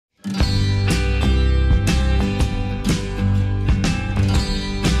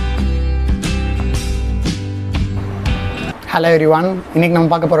Hello everyone, இன்னைக்கு நம்ம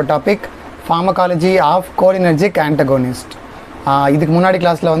பார்க்க போகிற topic Pharmacology of Cholinergic Antagonist. இதுக்கு முன்னாடி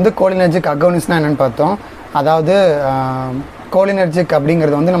கிளாஸில் வந்து கோலினர்ஜிக் அகோனிஸ்ட்னா என்னென்னு பார்த்தோம். அதாவது கோலினர்ஜிக்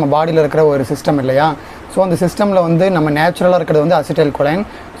அப்படிங்கிறது வந்து நம்ம பாடியில் இருக்கிற ஒரு சிஸ்டம் இல்லையா. ஸோ அந்த சிஸ்டமில் வந்து நம்ம நேச்சுரலாக இருக்கிறது வந்து அசிட்டைல் கொலைன்.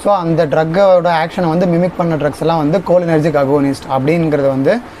 ஸோ அந்த ட்ரக்கோட ஆக்ஷனை வந்து மிமிக் பண்ண ட்ரக்ஸ் எல்லாம் வந்து கோலினர்ஜிக் அகோனிஸ்ட் அப்படிங்கிறது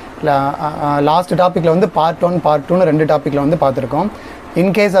வந்து லாஸ்ட் டாப்பிக்கில் வந்து பார்ட் 1 பார்ட் 2னு 2 டாப்பிக்கில் வந்து பார்த்துருக்கோம்.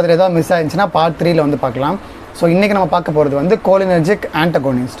 இன்கேஸ் அதில் ஏதாவது மிஸ் ஆயிடுச்சுன்னா பார்ட் 3ல் வந்து பார்க்கலாம். ஸோ இன்றைக்கி நம்ம பார்க்க போகிறது வந்து கோலினர்ஜிக்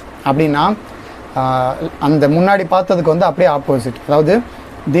ஆன்டகோனிஸ்ட். அப்படின்னா அந்த முன்னாடி பார்த்ததுக்கு வந்து அப்படியே ஆப்போசிட். அதாவது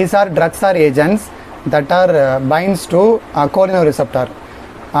these are drugs R agents that R binds to கோலினோ receptor.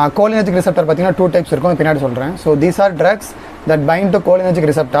 Cholinergic receptor பார்த்தீங்கன்னா 2 டைப்ஸ் இருக்கும், பின்னாடி சொல்கிறேன். So these are drugs that find to cholinergic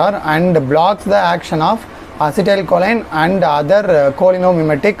receptor and blocks the action of அசிடைல்கோலைன் and other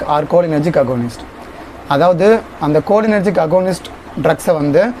கோலினோமிமெட்டிக் R cholinergic agonist. அதாவது அந்த cholinergic agonist ட்ரக்ஸை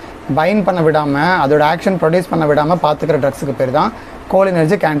வந்து find பண்ண விடாமல், அதோட ஆக்ஷன் ப்ரொடியூஸ் பண்ண விடாமல் பார்த்துக்கிற ட்ரக்ஸுக்கு பேர் தான்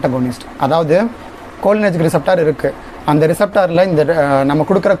கோலினர்ஜிக் ஆன்டகோனிஸ்ட். அதாவது கோலினர்ஜிக் ரிசெப்டார் இருக்குது, அந்த ரிசெப்டாரில் இந்த நம்ம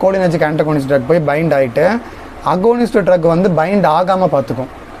கொடுக்குற கோலினர்ஜிக் ஆன்டகோனிஸ்ட் ட்ரக் போய் பைண்ட் ஆகிட்டு அகோனிஸ்ட் ட்ரக் வந்து பைண்ட் ஆகாமல்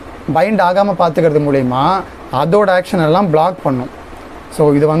பார்த்துக்கும். பைண்ட் ஆகாமல் பார்த்துக்கிறது மூலிமா அதோட ஆக்ஷன் எல்லாம் பிளாக் பண்ணும்.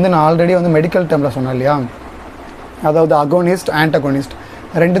 ஸோ இது வந்து நான் ஆல்ரெடி வந்து மெடிக்கல் டேர்மில் சொன்னேன் இல்லையா. அதாவது அகோனிஸ்ட் ஆன்டகோனிஸ்ட்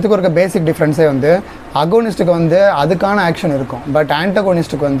ரெண்டுத்துக்கும் இருக்க பேசிக் டிஃப்ரென்ஸே வந்து அகோனிஸ்ட்டுக்கு வந்து அதுக்கான ஆக்ஷன் இருக்கும், பட்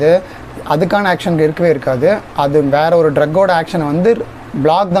ஆன்டகோனிஸ்ட்டுக்கு வந்து அதுக்கான ஆக்ஷன் இருக்கவே இருக்காது. அது வேறு ஒரு ட்ரக்கோட ஆக்ஷனை வந்து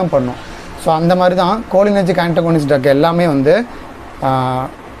பிளாக் தான் பண்ணும். ஸோ அந்த மாதிரி தான் கோலினர்ஜிக் ஆன்டகோனிஸ்ட் ட்ரக் எல்லாமே வந்து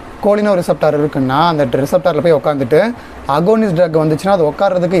கோலினோ ரிசெப்டார் இருக்குன்னா அந்த ரிசெப்டாரில் போய் உட்காந்துட்டு அகோனிஸ்ட் ட்ரக் வந்துச்சுன்னா அது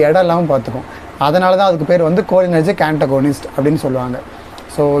உட்காரதுக்கு இடம் இல்லாமல் பார்த்துக்கும். அதனால தான் அதுக்கு பேர் வந்து கோலினர்ஜிக் ஆன்டகோனிஸ்ட் அப்படின்னு சொல்லுவாங்க.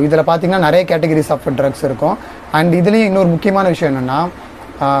 ஸோ இதில் பார்த்திங்கன்னா நிறைய கேட்டகரிஸ் ஆஃப் ட்ரக்ஸ் இருக்கும். அண்ட் இதுலேயும் இன்னொரு முக்கியமான விஷயம் என்னென்னா,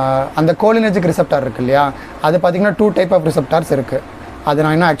 அந்த கோலினர்ஜிக் ரிசெப்டார் இருக்குது இல்லையா, அது பார்த்திங்கன்னா 2 டைப் ஆஃப் ரிசெப்டார்ஸ் இருக்குது. அது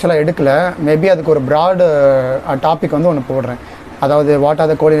நான் இன்னும் ஆக்சுவலாக எடுக்கலை. மேபி அதுக்கு ஒரு ப்ராடு டாபிக் வந்து ஒன்று போடுறேன். அதாவது what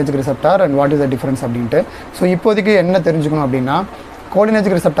are the cholinergic receptor and what is the difference அப்படின்ட்டு. ஸோ இப்போதைக்கு என்ன தெரிஞ்சுக்கணும் அப்படின்னா,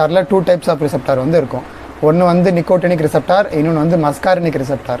 கோலினர்ஜிக் ரிசெப்டாரில் 2 டைப்ஸ் ஆஃப் ரிசெப்டார் வந்து இருக்கும். ஒன்று வந்து நிக்கோட்டினிக் ரிசெப்டார், இன்னொன்று வந்து மஸ்காரினிக்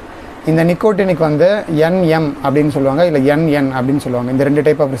ரிசெப்டார். இந்த நிக்கோட்டினிக் வந்து NM அப்படின்னு சொல்லுவாங்க, இல்லை NN அப்படின்னு சொல்லுவாங்க. இந்த 2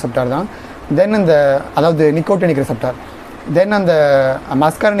 டைப் ஆஃப் ரிசெப்டார் தான். தென் இந்த அதாவது நிக்கோட்டினிக் ரிசெப்டார். தென் அந்த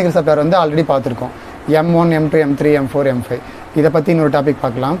மஸ்காரினிக் ரிசெப்டார் வந்து ஆல்ரெடி பார்த்துருக்கோம், M1 M2 M3 M4 M5. இதை பற்றி இன்னொரு டாபிக்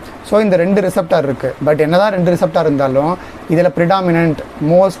பார்க்கலாம். ஸோ இந்த 2 ரிசெப்டார் இருக்குது. பட் என்ன தான் 2 ரிசெப்டார் இருந்தாலும் இதில் predominant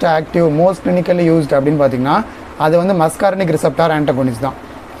most active most clinically used அப்படின்னு பார்த்தீங்கன்னா அது வந்து மஸ்காரினிக் ரிசெப்டார் ஆன்டகோனிஸ்ட் தான்.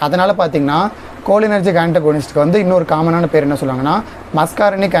 அதனால் பார்த்தீங்கன்னா கோலினர்ஜிக் ஆன்டகோனிஸ்ட்க்கு வந்து இன்னொரு காமனான பேர் என்ன சொல்லுவாங்கன்னா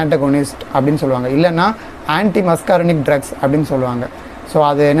மஸ்காரினிக் ஆன்டகோனிஸ்ட் அப்படின்னு சொல்லுவாங்க, இல்லைன்னா ஆன்டி மஸ்காரினிக் ட்ரக்ஸ் அப்படின்னு சொல்லுவாங்க. ஸோ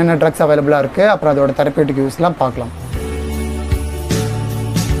அது என்னென்ன ட்ரக்ஸ் அவைலபிளாக இருக்குது, அப்புறம் அதோட தெரப்பியூட்டிக் யூஸ்லாம் பார்க்கலாம்.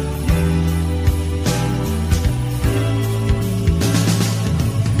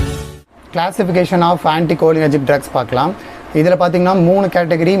 கிளாசிஃபிகேஷன் ஆஃப் ஆன்டிகோலினர்ஜிக் ட்ரக்ஸ் பார்க்கலாம். இதில் பார்த்திங்கன்னா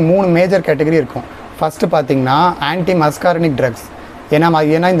 3 மேஜர் கேட்டகரி இருக்கும். ஃபஸ்ட்டு பார்த்திங்கன்னா ஆன்டி மஸ்காரினிக் ட்ரக்ஸ். ஏன்னா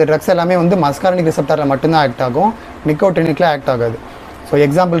இந்த ட்ரக்ஸ் எல்லாமே வந்து மஸ்காரினிக் ரிசெப்டாரில் மட்டும்தான் ஆக்ட் ஆகும், நிக்கோட்டினிக்கில் ஆக்ட் ஆகாது. ஸோ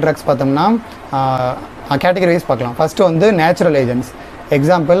எக்ஸாம்பிள் ட்ரக்ஸ் பார்த்தோம்னா கேட்டகரி வைஸ் பார்க்கலாம். ஃபஸ்ட்டு வந்து natural agents.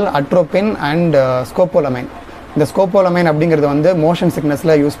 Example atropine and scopolamine. இந்த ஸ்கோபோலமைன் அப்படிங்கிறது வந்து மோஷன்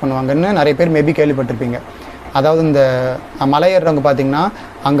சிக்னஸில் யூஸ் பண்ணுவாங்கன்னு நிறைய பேர் மேபி கேள்விப்பட்டிருப்பீங்க. அதாவது இந்த மலையேறவங்க பார்த்திங்கன்னா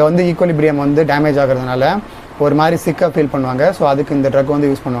அங்கே வந்து ஈக்குவலிபிரியம் வந்து டேமேஜ் ஆகிறதுனால ஒரு மாதிரி சிக்காக ஃபீல் பண்ணுவாங்க. ஸோ அதுக்கு இந்த ட்ரக் வந்து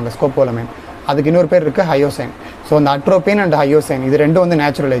யூஸ் பண்ணுவாங்க, ஸ்கோபோலமைன். அதுக்கு இன்னொரு பேர் இருக்குது ஹயோசைன். ஸோ இந்த அட்ரோபின் அண்ட் ஹயோசைன் இது 2 வந்து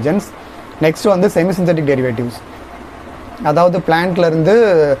நேச்சுரல் ஏஜென்ட்ஸ். நெக்ஸ்ட்டு வந்து செமிசிந்தட்டிக் டெரிவேட்டிவ்ஸ். அதாவது பிளான்ட்லேருந்து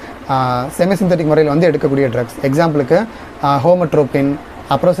செமிசிந்தட்டிக் முறையில் வந்து எடுக்கக்கூடிய ட்ரக்ஸ். எக்ஸாம்பிளுக்கு ஹோமட்ரோபின்,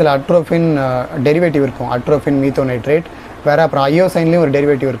 அப்புறம் சில அட்ரோபின் டெரிவேட்டிவ் இருக்கும், அட்ரோபின் மீத்தோநைட்ரேட் வேறு, அப்புறம் அயோசைன்லேயும் ஒரு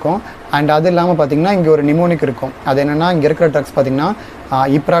டெரிவேட்டிவ் இருக்கும். அண்ட் அது இல்லாமல் பார்த்திங்கன்னா இங்கே ஒரு நிமோனிக் இருக்கும். அது என்னென்னா இங்கே இருக்கிற ட்ரக்ஸ் பார்த்திங்கன்னா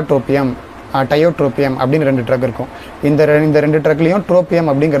இப்ராட்ரோபியம், டயோட்ரோபியம் அப்படின்னு 2 ட்ரக் இருக்கும். இந்த 2 ட்ரக்லேயும் ட்ரோபியம்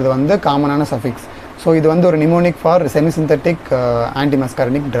அப்படிங்கிறது வந்து காமனான சஃபிக்ஸ். ஸோ இது வந்து ஒரு நிமோனிக் ஃபார் செமிசிந்தட்டிக்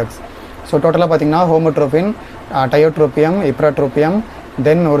ஆன்டிமஸ்காரினிக் ட்ரக்ஸ். ஸோ டோட்டலாக பார்த்திங்கன்னா ஹோமட்ரோபின், டயோட்ரோபியம், இப்ராட்ரோபியம்,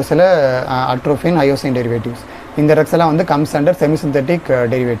 தென் ஒரு சில அட்ரோபின், அயோசைன் டெரிவேட்டிவ்ஸ். இந்த ட்ரக்ஸ் எல்லாம் வந்து கம்ஸ் அண்டர் செமிசிந்தட்டிக்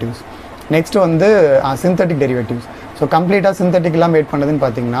டெரிவேட்டிவ்ஸ். நெக்ஸ்ட்டு வந்து சிந்தட்டிக் டெரிவேட்டிவ்ஸ். ஸோ கம்ப்ளீட்டாக சிந்தட்டிக்லாம் வெயிட் பண்ணுறதுன்னு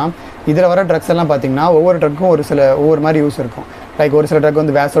பார்த்தீங்கன்னா இதில் வர ட்ரக்ஸ் எல்லாம் பார்த்தீங்கன்னா ஒவ்வொரு ட்ரக்கும் ஒவ்வொரு மாதிரி யூஸ் இருக்கும். லைக் ஒரு சில ட்ரக்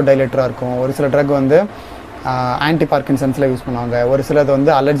வந்து வேசோ டைலேட்டராக இருக்கும், ஒரு சில ட்ரக் வந்து ஆன்டி பார்க்கின்சன்ஸில் யூஸ் பண்ணுவாங்க, ஒரு சிலது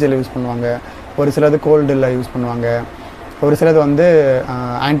வந்து அலர்ஜியில் யூஸ் பண்ணுவாங்க, ஒரு சிலது கோல்டில் யூஸ் பண்ணுவாங்க, ஒரு சிலது வந்து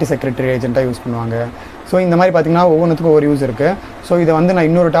ஆன்டி செக்ரெட்டரி ஏஜென்ட்டாக யூஸ் பண்ணுவாங்க. ஸோ இந்த மாதிரி பார்த்திங்கன்னா ஒவ்வொன்றுத்துக்கும் ஒரு யூஸ் இருக்குது. ஸோ இதை வந்து நான்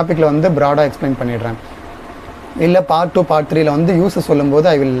இன்னொரு டாப்பிக்கில் வந்து ப்ராடாக எக்ஸ்பிளைன் பண்ணிடுறேன். இல்லை பார்ட் 2 பார்ட் 3ல் வந்து யூஸஸ் சொல்லும்போது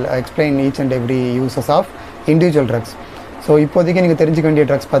I will explain each and every uses of individual drugs. So இப்போதைக்கு நீங்கள் தெரிஞ்சுக்க வேண்டிய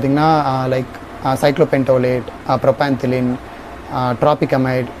ட்ரக்ஸ் பார்த்திங்கன்னா லைக் சைக்ளோபென்டோலேட், ப்ரோபான்திலின்,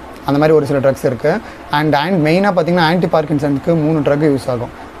 ட்ராபிகமைட், அந்த மாதிரி ஒரு சில ட்ரக்ஸ் இருக்குது. அண்ட் மெயினாக பார்த்திங்கன்னா ஆன்டி பார்க்கின்சனுக்கு 3 ட்ரக் யூஸ்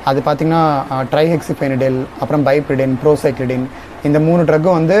ஆகும். அது பார்த்திங்கன்னா ட்ரைஹெக்சிபெனிடில், அப்புறம் பைப்ரிடின், ப்ரோசைக்ளிடின், இந்த 3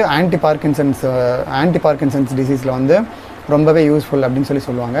 ட்ரக்கும் வந்து ஆன்டி பார்க்கின்சன்ஸ் டிசீஸில் வந்து ரொம்பவே யூஸ்ஃபுல் அப்படின்னு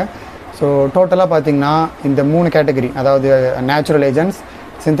சொல்லுவாங்க. ஸோ டோட்டலாக பார்த்திங்கன்னா இந்த 3 கேட்டகரி, அதாவது natural agents,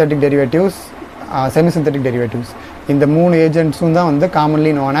 synthetic derivatives, semi synthetic derivatives, இந்த 3 ஏஜென்ட்ஸும் தான் வந்து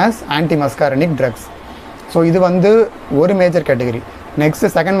commonly known as anti மஸ்காரனிக் drugs. So இது வந்து ஒரு major category. Next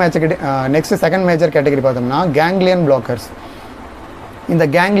second major category பார்த்தோம்னா கேங்லியன் பிளாக்கர்ஸ். இந்த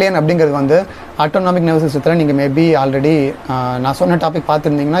கேங்லியன் அப்படிங்கிறது வந்து ஆட்டோனாமிக் நர்வஸ் சிஸ்டத்தில் நீங்கள் மேபி ஆல்ரெடி நான் சொன்ன டாபிக்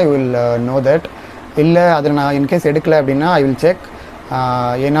பார்த்துருந்தீங்கன்னா யூ வில் நோ தட். இல்லை அதில் நான் இன்கேஸ் எடுக்கலை அப்படின்னா ஐ வில் செக்.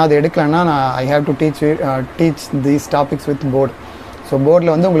 ஏன்னா அது எடுக்கலைன்னா நான் I have to teach these topics with board. So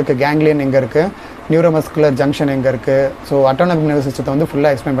போர்டில் வந்து உங்களுக்கு கேங்லியன் எங்கே இருக்குது, நியூரோமஸ்குலர் ஜங்ஷன் எங்கே இருக்குது, ஸோ ஆட்டோனாமிக் நர்வஸ் சிஸ்டத்தை வந்து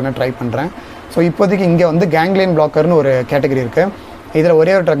ஃபுல்லாக எக்ஸ்பிளைன் பண்ண ட்ரை பண்ணுறேன். ஸோ இப்போதைக்கு இங்கே வந்து கேங்லியன் பிளாக்கர்னு ஒரு கேட்டகரி இருக்குது. இதில்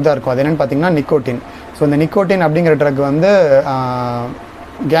ஒரே ஒரு ட்ரக் தான் இருக்கும். அது என்னென்னு பார்த்தீங்கன்னா நிக்கோட்டின். ஸோ இந்த நிக்கோட்டின் அப்படிங்கிற ட்ரக் வந்து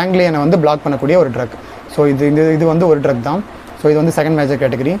கேங்லியனை வந்து பிளாக் பண்ணக்கூடிய ஒரு ட்ரக். ஸோ இது வந்து ஒரு ட்ரக் தான். ஸோ இது வந்து second major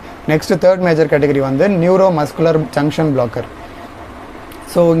category. Next third major category வந்து நியூரோமஸ்குலர் ஜங்ஷன் பிளாக்கர்.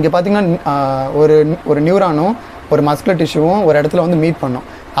 ஸோ இங்கே பார்த்தீங்கன்னா ஒரு நியூரானும் ஒரு மஸ்குலர் டிஷ்யூவும் ஒரு இடத்துல வந்து மீட் பண்ணும்.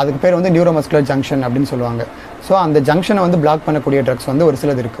 அதுக்கு பேர் வந்து நியூரோமஸ்குலர் ஜங்ஷன் அப்படின்னு சொல்லுவாங்க. ஸோ அந்த ஜங்ஷனை வந்து பிளாக் பண்ணக்கூடிய ட்ரக்ஸ் வந்து ஒரு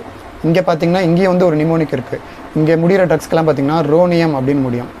சிலது இருக்குது. இங்கே பார்த்தீங்கன்னா இங்கேயும் வந்து ஒரு நிமோனிக் இருக்குது. இங்கே முடிகிற ட்ரக்ஸ்க்கெல்லாம் பார்த்தீங்கன்னா ரோனியம் அப்படின்னு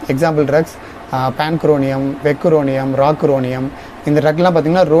முடியும். Example drugs பேன்க்ரோனியம், வெக்குரோனியம், ராக்குரோனியம். இந்த ட்ரக்லாம்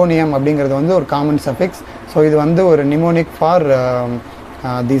பார்த்தீங்கன்னா ரோனியம் அப்படிங்கிறது வந்து ஒரு காமன் சஃபிக்ஸ். ஸோ இது வந்து ஒரு நிமோனிக் ஃபார்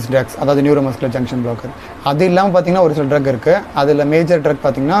தீஸ் ட்ரக்ஸ், அதாவது நியூரோமஸ்குலர் ஜங்ஷன் பிளாக்கர். அது இல்லாமல் பார்த்தீங்கன்னா ஒரு சில ட்ரக் இருக்குது. அதில் மேஜர் ட்ரக்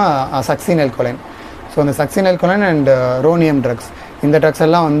பார்த்தீங்கன்னா சக்சினல்கோலைன். ஸோ அந்த சக்சினல்கோலைன் அண்ட் ரோனியம் ட்ரக்ஸ், இந்த ட்ரக்ஸ்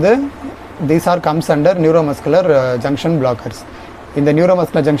எல்லாம் வந்து these are comes under neuromuscular junction blockers. இந்த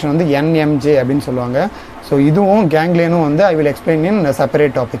நியூரோமஸ்குலர் ஜங்ஷன் வந்து என்எம்ஜே அப்படின்னு சொல்லுவாங்க. ஸோ இதுவும் கேங்லியனும் வந்து I will explain in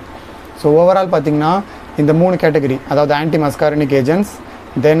separate topic. So overall பார்த்திங்கன்னா இந்த 3 கேட்டகரி, அதாவது ஆன்டி மஸ்காரனிக் ஏஜென்ட்ஸ்,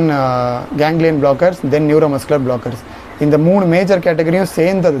 தென் கேங்லியன் பிளாக்கர்ஸ், தென் நியூரோமஸ்குலர் பிளாக்கர்ஸ், இந்த 3 மேஜர் கேட்டகரியும்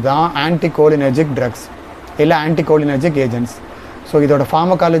சேர்ந்தது தான் ஆன்டிகோலினர்ஜிக் ட்ரக்ஸ் இல்லை ஆன்டிகோலினர்ஜிக் ஏஜென்ட்ஸ். ஸோ இதோட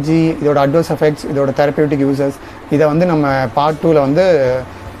ஃபார்மகாலஜி, இதோட அட்வர்ஸ் எஃபெக்ட்ஸ், இதோட தெரப்பியூட்டிக் யூசஸ், இதை வந்து நம்ம பார்ட் 2ல் வந்து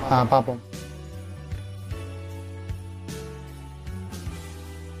பார்ப்போம்.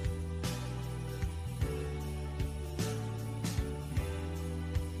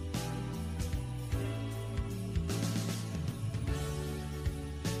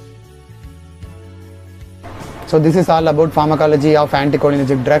 So this is all about pharmacology of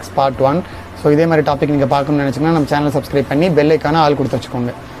anticholinergic drugs part 1. So இதே மாதிரி டாபிக் நீங்கள் பார்க்கணும்னு நினச்சிங்கன்னா நம்ம சேனலை சப்ஸ்கிரைப் பண்ணி பெல் ஐக்கான ஆள் கொடுத்து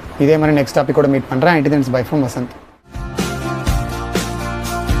வச்சுக்கோங்க. இதே மாதிரி நெக்ஸ்ட் டாப்பிக்கோட மீட் பண்ணுறேன். Until then, bye from Vasanth.